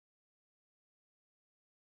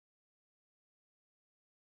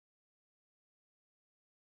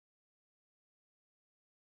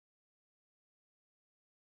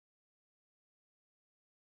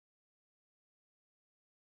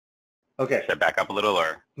Okay. Should I back up a little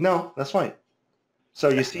or? No, that's fine. So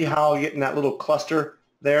you see how you get in that little cluster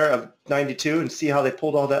there of 92 and see how they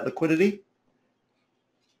pulled all that liquidity?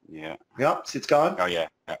 Yeah. Yep, see it's gone? Oh, yeah.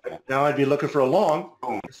 Now I'd be looking for a long.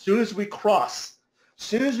 Boom. As soon as we cross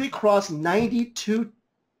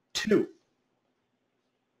 92.2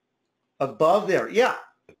 above there, yeah.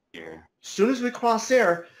 Here. As soon as we cross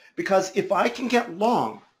there, because if I can get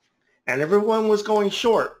long and everyone was going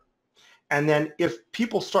short, and then if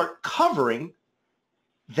people start covering,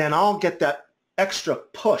 then I'll get that extra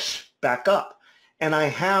push back up. And I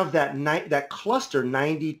have that cluster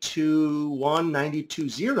 92.1,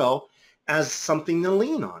 92.0 as something to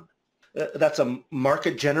lean on. That's a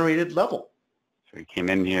market-generated level. So he came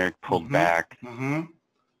in here, pulled back, and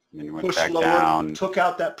then he went pushed back lower, down. took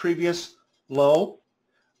out that previous low.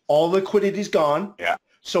 All liquidity's gone. Yeah.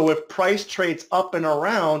 So if price trades up and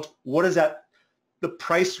around, what is that? The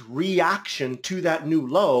price reaction to that new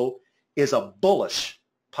low is a bullish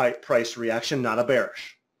price reaction, not a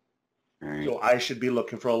bearish. Right. So I should be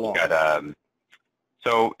looking for a long. Got,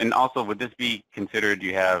 so, and also, would this be considered,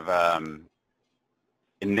 you have,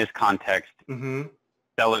 in this context,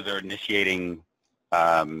 sellers are initiating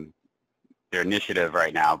their initiative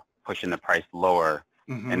right now, pushing the price lower,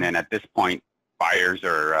 and then at this point, buyers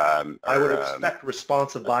are I would expect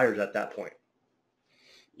responsive buyers at that point.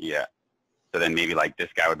 Yeah. So then maybe like this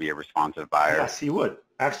guy would be a responsive buyer. Yes, he would.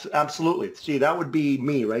 Absolutely. See, that would be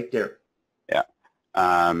me right there. Yeah.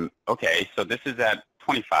 Okay, so this is at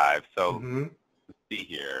 25. So let's see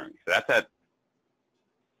here. So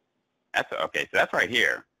okay, so that's right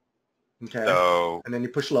here. Okay. So and then you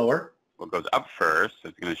push lower. Well, it goes up first. So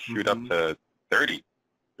it's going to shoot up to 30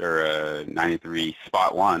 or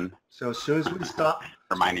 93.1. So as soon as we stop.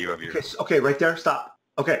 Remind you of your. Okay, right there. Stop.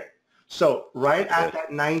 Okay. So right at that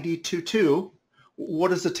 92.2, what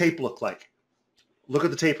does the tape look like? Look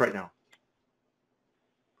at the tape right now.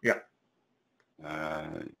 Yeah.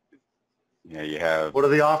 Yeah, you have. What are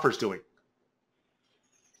the offers doing?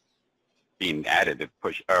 Being added to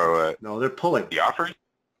push. Oh. No, they're pulling. The offers?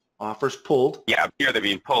 Offers pulled. Yeah, up here they're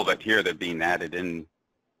being pulled, but here they're being added in.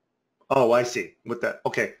 Oh, I see. With that,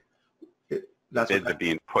 okay. That's bids are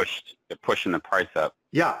being pushed. They're pushing the price up.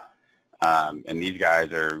 Yeah. And these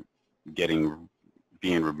guys are being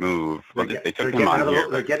removed. Well, they took him on here.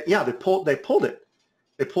 They pulled it.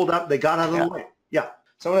 They pulled up. They got out of the way. Yeah.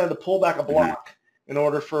 Someone had to pull back a block in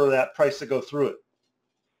order for that price to go through it.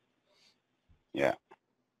 Yeah.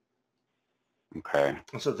 Okay.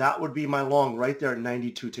 And so that would be my long right there at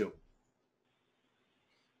 92.2.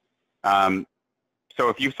 So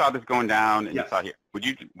if you saw this going down and yes. you saw here, would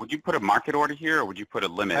you put a market order here or would you put a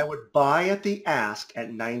limit? I would buy at the ask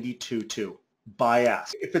at 92.2. Buy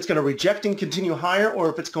ask. If it's going to reject and continue higher or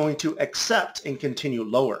if it's going to accept and continue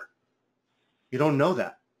lower. You don't know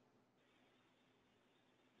that.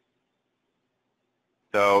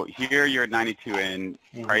 So here you're at 92 and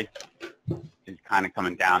price is kind of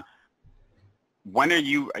coming down. When are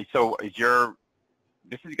you, so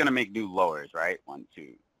this is going to make new lowers, right? 1, 2,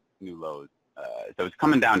 new lows. So it's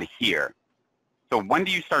coming down to here. So when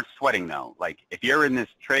do you start sweating though? Like if you're in this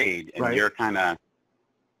trade and you're kind of,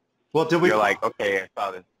 you're like, okay, I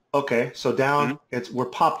saw this. Okay, so down, we're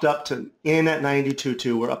popped up to in at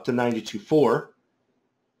 92.2. We're up to 92.4,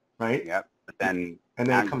 right? Yep. But then and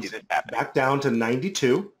then it comes back down to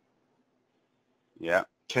 92. Yeah.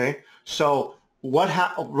 Okay. So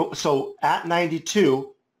so at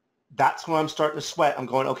 92, that's when I'm starting to sweat. I'm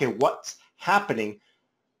going, okay, what's happening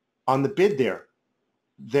on the bid there?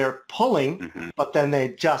 They're pulling, but then they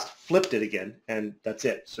just flipped it again, and that's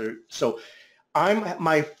it. So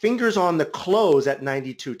my fingers on the close at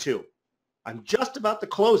 92.2. I'm just about to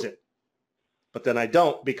close it, but then I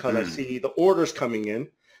don't because I see the orders coming in.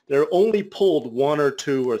 They're only pulled 1 or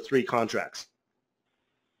 2 or 3 contracts.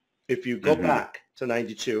 If you go back to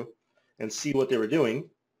 92 and see what they were doing,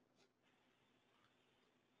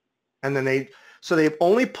 and then they've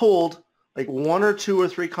only pulled like 1 or 2 or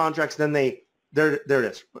 3 contracts. Then there it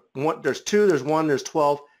is. There's 2, there's 1, there's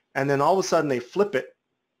 12, and then all of a sudden they flip it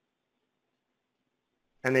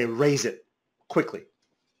and they raise it quickly.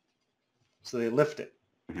 So they lift it,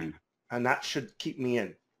 and that should keep me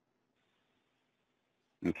in.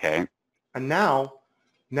 Okay. And now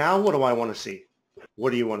what do I want to see?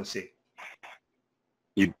 What do you want to see?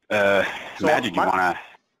 You imagine you want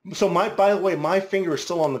to. So by the way, my finger is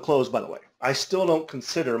still on the close. By the way, I still don't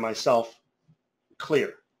consider myself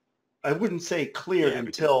clear. I wouldn't say clear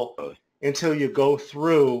until you go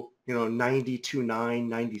through 92.9,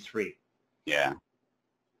 93. Yeah.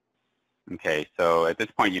 Okay, so at this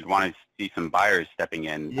point, you'd want to see some buyers stepping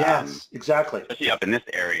in. Yes, exactly. Especially up in this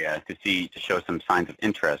area to show some signs of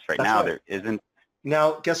interest. Right That's now, right. there isn't.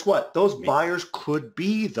 Now, guess what? Those buyers could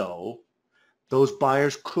be, though, those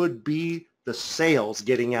buyers could be the sales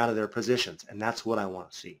getting out of their positions, and that's what I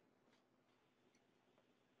want to see.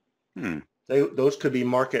 Those could be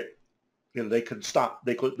market, they could stop.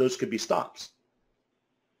 Those could be stops.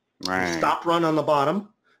 Right. Stop run on the bottom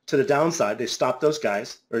to the downside. They stop those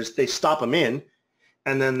guys, or they stop them in,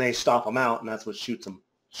 and then they stop them out, and that's what shoots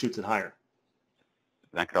it higher.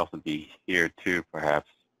 That could also be here too, perhaps.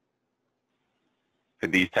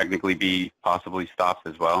 Could these technically be possibly stops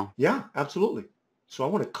as well? Yeah, absolutely. So I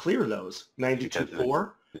want to clear those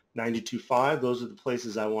 92.4, 92.5. Those are the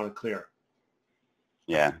places I want to clear.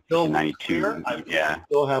 Yeah, Still 92. Clear. Yeah.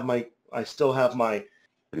 I still have my.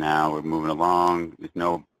 Now we're moving along. There's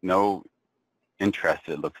no interest,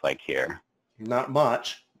 it looks like here. Not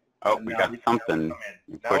much. Oh, we got something. Now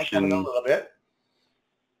it's coming a little bit.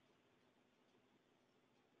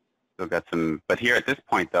 Still got some, but here at this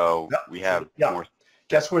point though, we have more.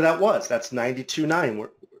 Guess where that was? That's 92.9,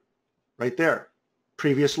 right there.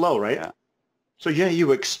 Previous low, right? Yeah. So yeah,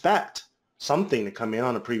 you expect something to come in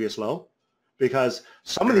on a previous low, because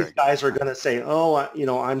some of these guys are going to say, oh,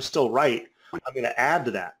 I'm still right. I'm going to add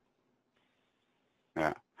to that.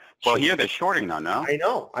 Yeah. Well, here they're shorting though, no?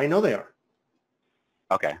 I know they are.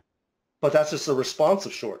 Okay. But that's just a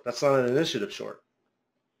responsive short. That's not an initiative short.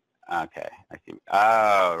 Okay, I see.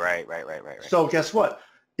 Oh, right. So guess what?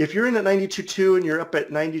 If you're in at 92.2 and you're up at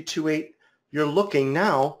 92.8, you're looking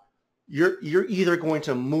now, you're either going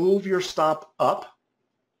to move your stop up,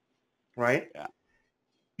 right? Yeah.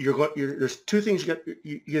 There's two things you're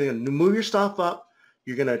going to move your stop up.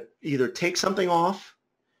 You're going to either take something off,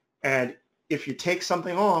 and if you take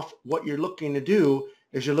something off, what you're looking to do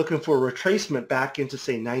is you're looking for a retracement back into,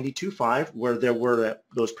 say, 92.5, where there were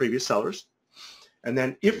those previous sellers. And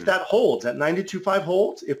then if that holds, that 92.5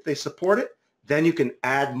 holds, if they support it, then you can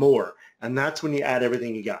add more. And that's when you add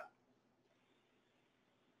everything you got.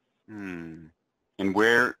 And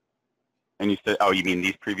where, and you said, oh, you mean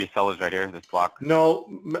these previous sellers right here, this block? No.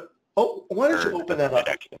 Oh, why don't you open that up?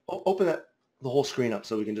 Open the whole screen up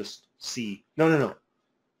so we can just see. No.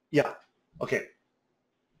 Yeah. Okay.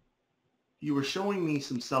 You were showing me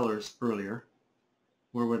some sellers earlier.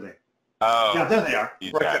 Where were they? Oh. Yeah, there they are.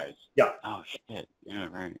 These right guys. there. Yeah. Oh, shit. Yeah,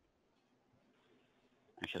 right.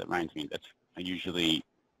 Actually, that reminds me. I usually,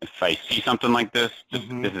 if I see something like this, this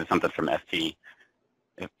is something from FT.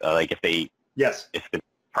 If the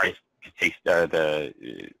price takes if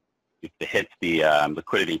it hits the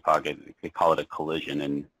liquidity pocket, they call it a collision,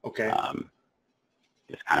 and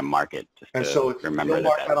just kind of mark it. So remember you'll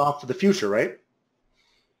mark that off for the future, right?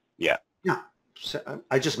 Yeah. Yeah. So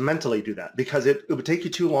I just mentally do that because it would take you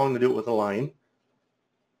too long to do it with a line.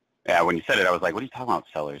 Yeah, when you said it, I was like, what are you talking about,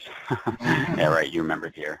 sellers? Yeah, right, you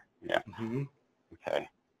remembered here. Yeah. Okay.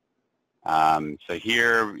 So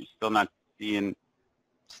here, we're still not seeing,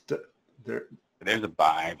 there's a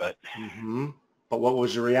buy, but. But what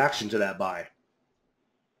was your reaction to that buy?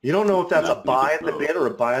 You don't know if that's a buy at the bid or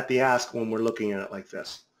a buy at the ask when we're looking at it like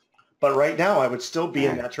this. But right now, I would still be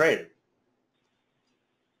in that trade.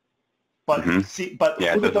 But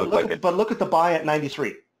look at the buy at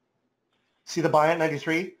 93. See the buy at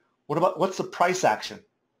 93? What's the price action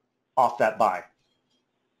off that buy?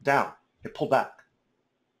 Down. It pulled back.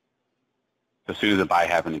 As soon as the buy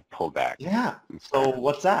happened, it pulled back. Yeah. So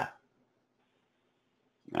what's that?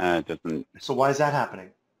 It doesn't. So why is that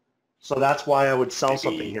happening? So that's why I would sell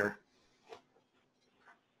something here.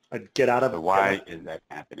 I'd get out of it. So why is that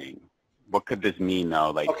happening? What could this mean,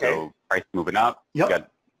 though? So price moving up. Yep.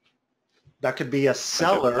 That could be a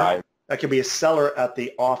seller. That could be a seller at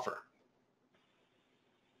the offer.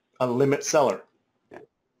 A limit seller.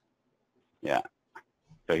 Yeah.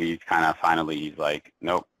 So he's kind of he's like,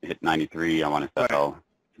 nope, hit 93. I want to sell.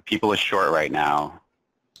 Right. People are short right now.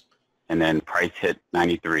 And then price hit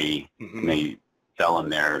 93. And they sell in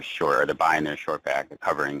their short, or they're buying their short back, they're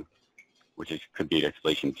covering, which could be an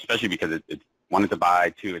explanation, especially because it's one, it's a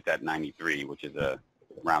buy, two, it's at 93, which is a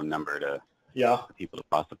round number to for people to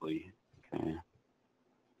possibly. Okay.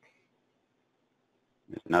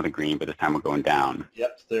 There's another green, but this time we're going down.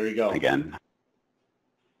 Yep, there you go. Again.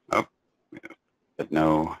 Oh, but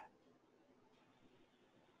no.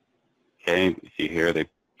 Okay, you see here they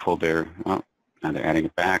pulled their, now they're adding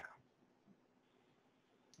it back.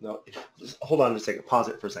 No, hold on a second. Pause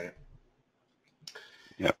it for a second.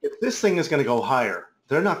 Yep. If this thing is going to go higher,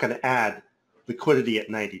 they're not going to add liquidity at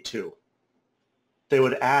 92. They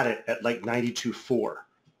would add it at like 92.4.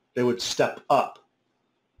 They would step up.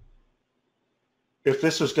 if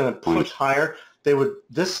this was going to push higher, they would,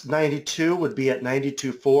 this 92 would be at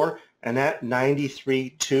 92.4 and at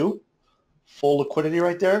 93.2, full liquidity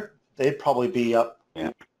right there, they'd probably be up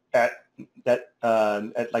at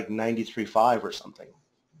like 93.5 or something.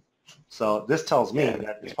 So this tells me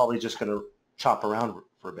that it's probably just going to chop around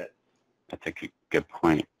for a bit. That's a good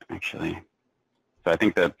point, actually. So I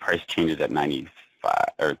think the price changes at 95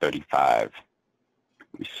 or 35.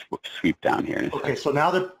 Let me sweep down here. Okay, so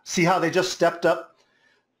now see how they just stepped up?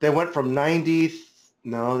 They went from 90.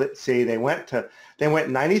 No, let's see. They went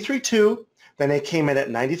 93.2. Then they came in at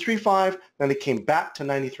 93.5. Then they came back to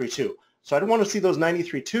 93.2. So I'd want to see those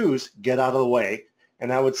 93.2s get out of the way,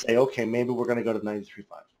 and I would say, okay, maybe we're going to go to 93.5.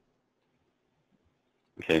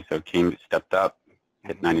 Okay, so stepped up,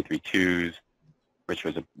 hit 93.2s, which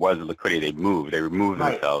was a liquidity. They moved. They removed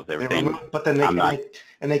themselves. They were saying, but then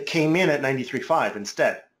they came in at 93.5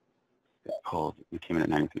 instead. Pulled. They came in at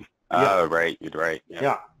 93. Oh, right. You're right.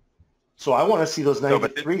 Yeah. So I want to see those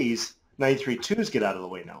 93s, 93.2s get out of the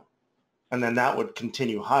way now, and then that would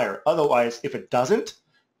continue higher. Otherwise, if it doesn't,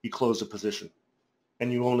 you close the position,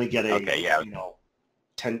 and you only get 8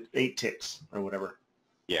 ticks or whatever.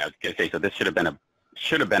 Yeah, I was gonna say, so this should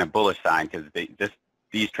have been a bullish sign because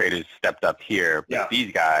these traders stepped up here, but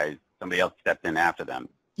these guys, somebody else stepped in after them.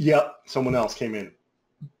 Yep, someone else came in.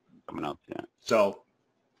 Someone else, yeah. So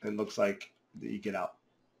it looks like you get out.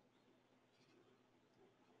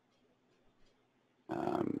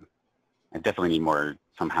 I definitely need more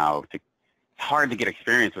somehow. It's hard to get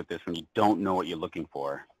experience with this when you don't know what you're looking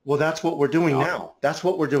for. Well, that's what we're doing now. That's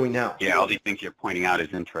what we're doing now. Yeah, all these things you're pointing out is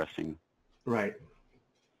interesting. Right.